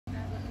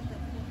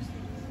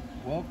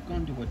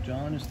welcome to what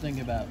John is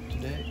thinking about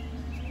today.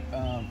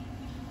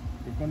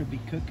 We're going to be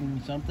cooking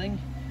something,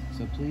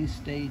 so please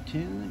stay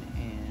tuned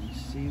and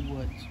see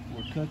what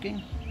we're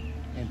cooking.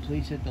 And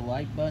please hit the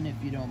like button if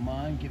you don't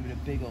mind. Give it a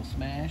big old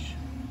smash,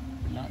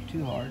 but not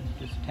too hard,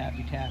 just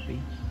tappy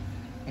tappy.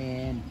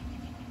 And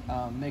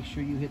make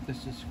sure you hit the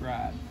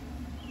subscribe.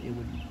 It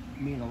would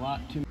mean a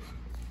lot to me.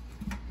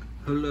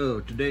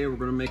 Hello, today we're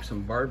going to make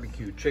some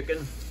barbecue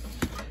chicken.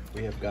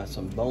 We have got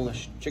some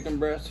boneless chicken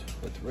breast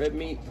with red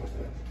meat.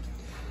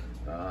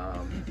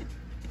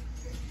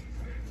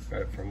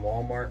 Got it from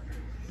Walmart.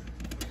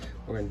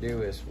 What we're going to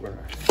do is we're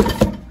going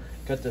to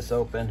cut this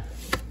open,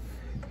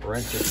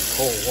 rinse it in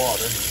cold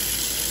water,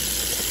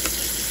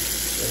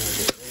 then we'll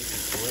get ready to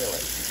grill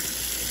it.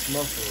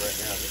 Most of it right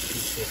now is at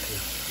 250.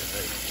 Get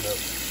ready to smoke.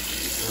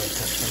 We're going to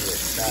cut some of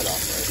this fat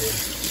off right here.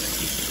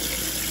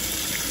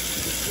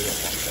 We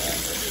don't want that,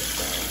 but it's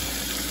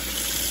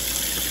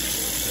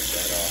we'll cut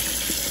that off.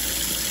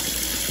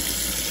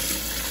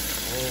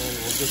 And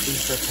we'll get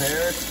these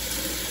prepared,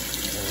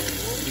 and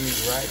we'll be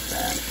right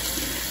back.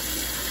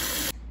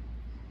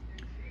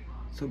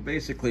 So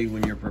basically,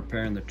 when you're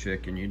preparing the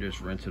chicken, you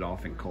just rinse it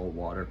off in cold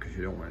water because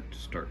you don't want it to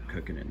start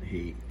cooking in the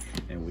heat.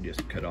 And we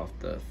just cut off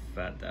the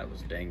fat that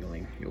was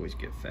dangling. You always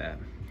get fat.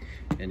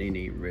 And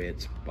any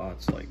red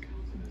spots like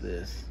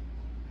this,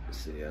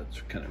 see,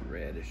 it's kind of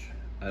reddish.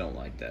 I don't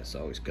like that, so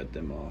I always cut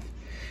them off.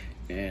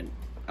 And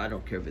I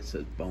don't care if it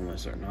says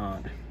boneless or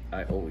not,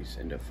 I always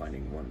end up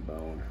finding one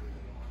bone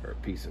or a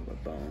piece of a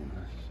bone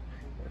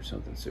or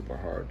something super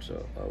hard,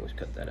 so I always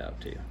cut that out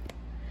too.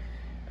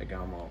 I got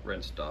them all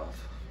rinsed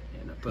off,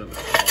 and I put them in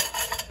the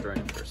pot, drain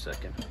them for a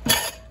second.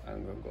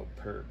 I'm gonna go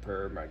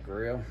prepare my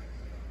grill,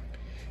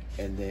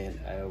 and then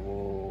I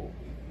will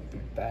be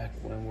back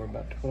when we're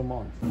about to put them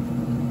on.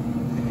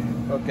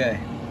 Okay,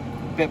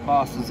 Pit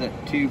Boss is at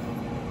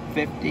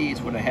 250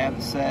 is what I have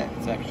it set.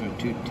 It's actually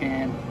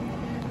 210.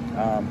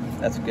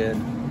 That's good.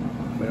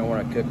 We don't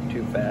want to cook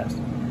too fast.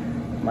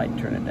 Might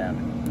turn it down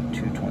to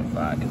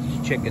 225 because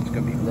this chicken's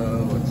gonna be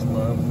low and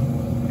slow.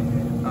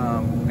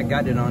 I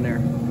got it on there.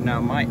 Now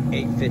my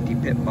 850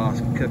 Pit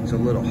Boss cooks a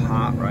little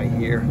hot right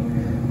here.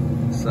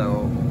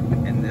 So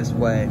in this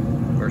way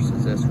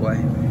versus this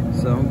way.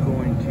 So I'm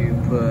going to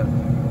put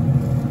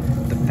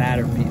the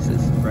fatter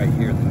pieces right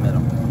here in the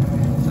middle.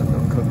 So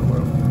they'll cook a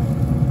little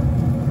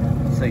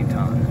same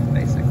time,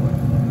 basically.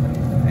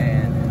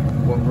 And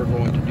what we're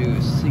going to do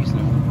is season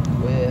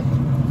them with,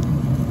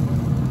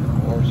 of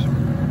course,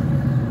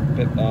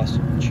 Pit Boss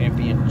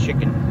Champion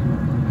chicken.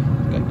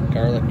 Got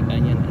garlic,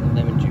 onion, and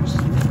lemon juice. I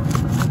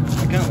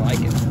kind of like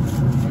it.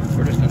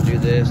 We're just going to do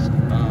this.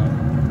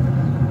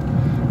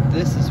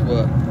 This is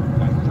what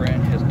my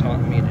friend has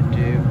taught me to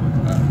do.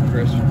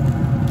 Chris,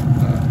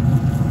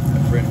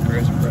 my friend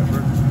Chris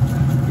Bradford.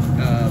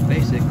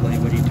 Basically,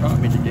 what he taught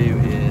me to do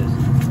is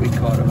we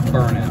call it a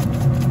burnout.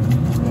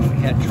 When we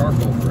had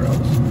charcoal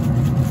grills,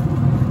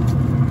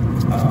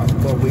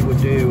 what we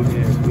would do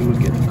is we would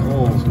get the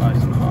coals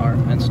nice and hard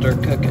and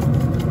start cooking.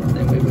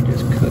 Then we would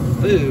just cook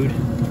food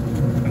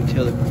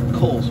until the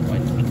coals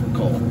went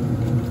cold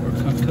or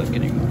couldn't cook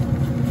anymore.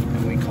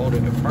 And we called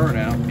it a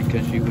burnout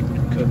because you would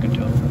cook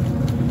until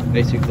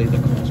basically the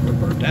coals were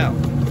burnt out.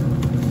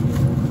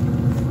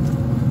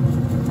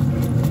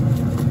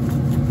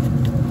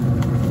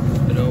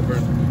 Put it over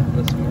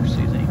with some more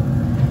seasoning.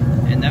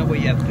 And that way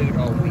you have food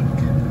all week.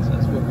 So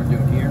that's what we're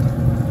doing here.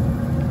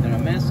 And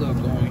I'm also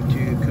going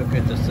to cook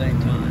at the same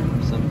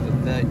time some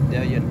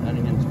Vidalia and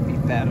onions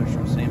beef patties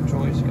from Sam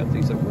Choice. Got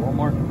these at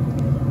Walmart.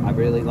 I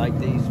really like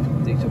these.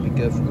 These will be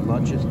good for the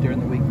lunches during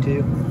the week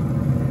too.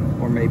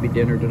 Or maybe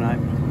dinner tonight.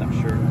 Not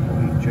sure.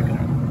 We'll eat chicken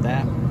or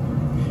that.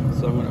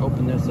 So I'm going to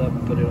open this up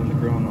and put it on the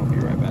grill, and I'll be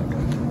right back.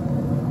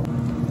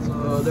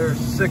 So there's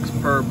 6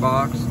 per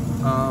box.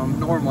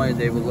 Normally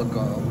they would look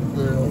a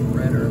little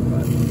redder,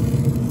 but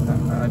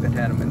I've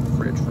had them in the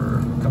fridge for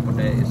a couple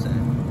days,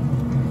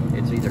 and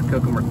it's either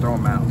cook them or throw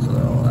them out,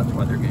 so that's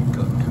why they're getting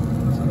cooked.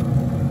 So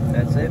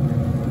that's it.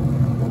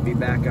 We'll be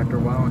back after a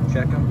while and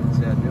check them and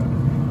see how they're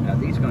doing. Now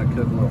these are going to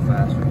cook a little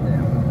faster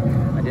now.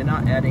 I did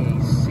not add any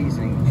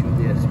seasoning to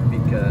this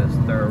because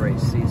they're already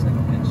seasoned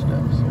and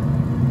stuff. So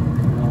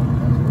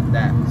that's with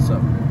that.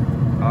 So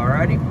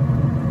alrighty,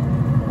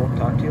 we'll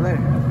talk to you later.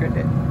 Have a good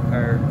day.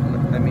 Or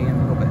let me in a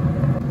little bit.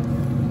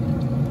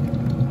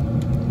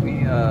 We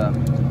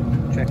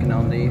checking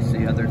on these, see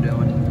how they're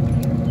doing.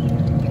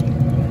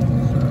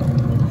 So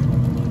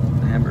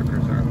the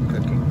hamburgers aren't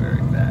cooking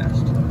very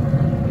fast.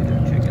 Neither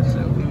chicken, so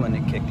we went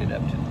and kicked it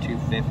up to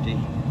 250.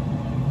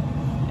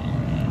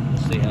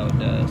 See how it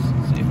does,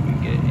 see if we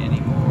can get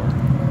any more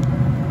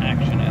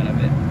action out of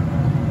it.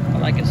 I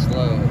like it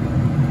slow,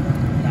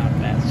 not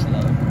that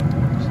slow.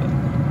 So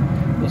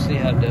we'll see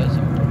how it does,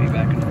 and we'll be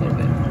back in a little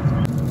bit.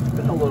 It's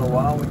been a little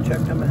while, we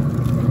checked them and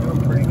they're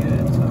doing pretty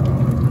good, so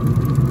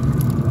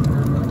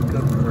we're going to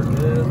cook for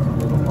just a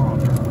little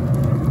longer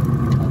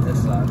on this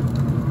side.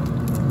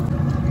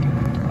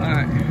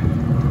 Alright,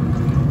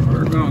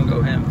 we're going to go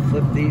ahead and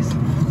flip these a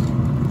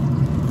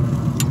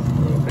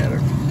little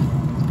better.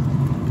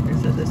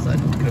 This side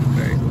is cooked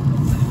very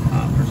hot.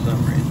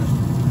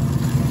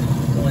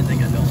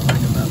 thing I don't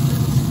like about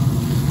this.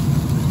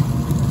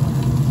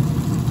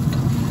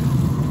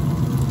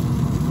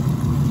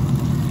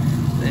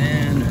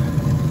 Then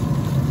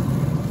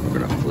we're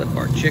gonna flip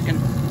our chicken.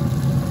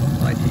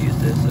 I like to use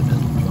this, so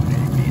just pull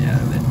any meat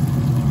out of it.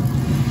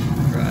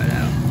 Try it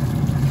out.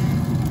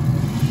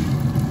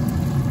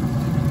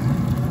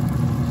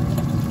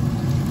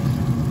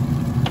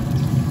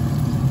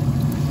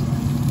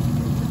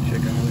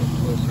 Chicken a little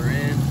closer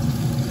in.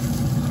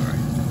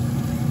 Alright.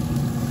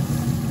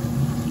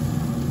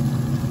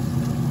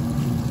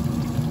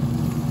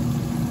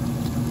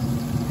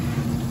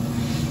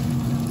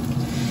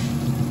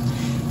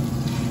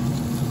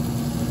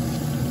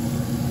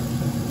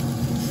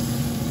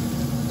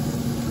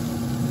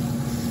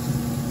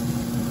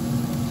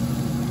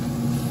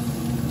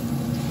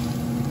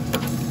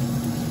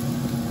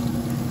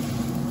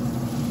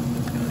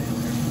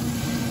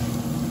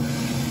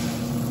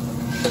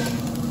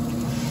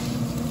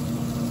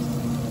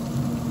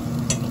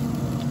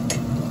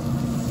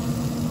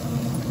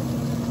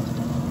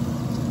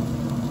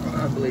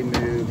 Probably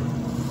move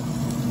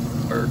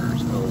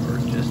burgers over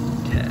just a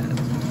tad.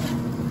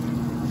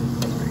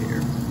 Over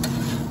here.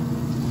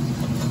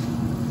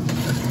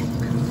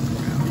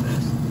 Around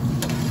this.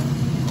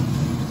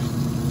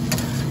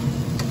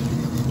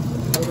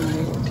 Put them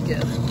more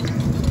together.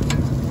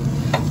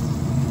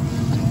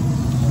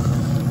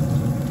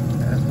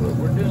 That's what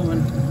we're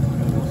doing.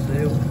 We'll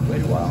see.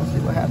 Wait a while and see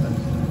what happens.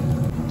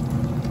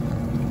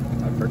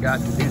 I forgot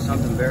to do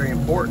something very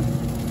important.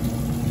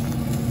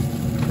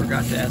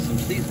 Forgot to add some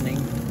seasoning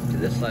to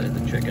this side of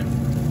the chicken.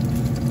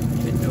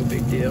 No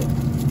big deal.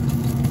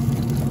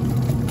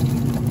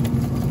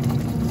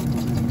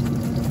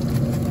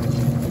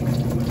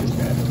 Just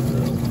add a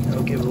little.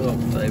 It'll give a little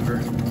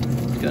flavor.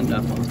 It's good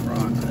enough on the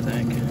front, I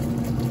think.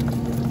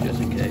 Just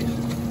in case.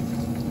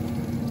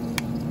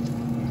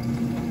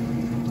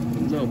 A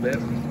little bit.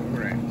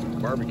 We're gonna add some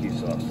barbecue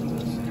sauce to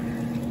this.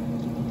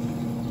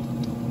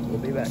 We'll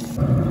be back.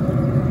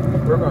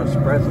 We're gonna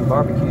spread some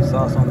barbecue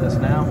sauce on this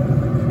now.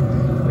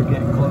 We're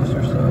getting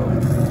closer, so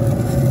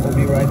we'll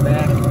be right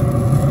back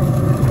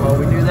while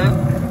we do that.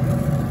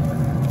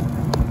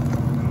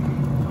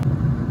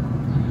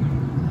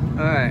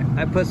 Alright,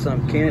 I put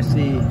some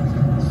Tennessee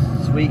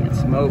sweet and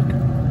smoke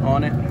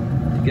on it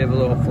to give a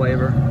little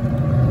flavor.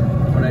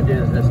 What I did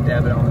is just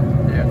dab it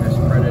on there and just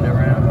spread it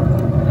around.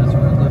 That's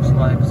what it looks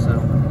like, so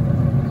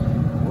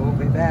we'll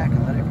be back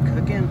and let it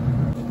cook in.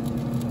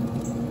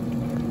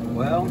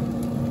 Well,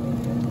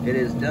 it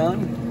is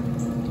done.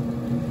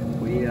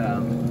 We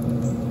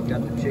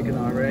got the chicken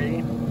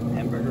already.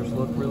 Hamburgers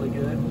look really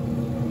good.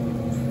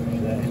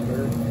 There's that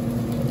hamburger.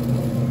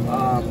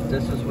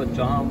 This is what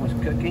John was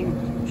cooking.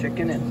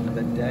 Chicken and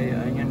Vidalia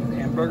onion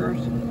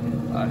hamburgers.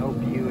 I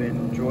hope you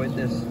enjoyed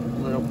this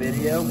little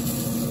video.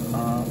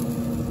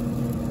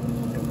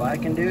 If I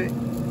can do it,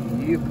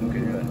 you can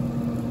do it.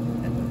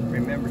 And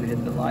remember to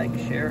hit the like,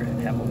 share,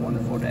 and have a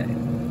wonderful day.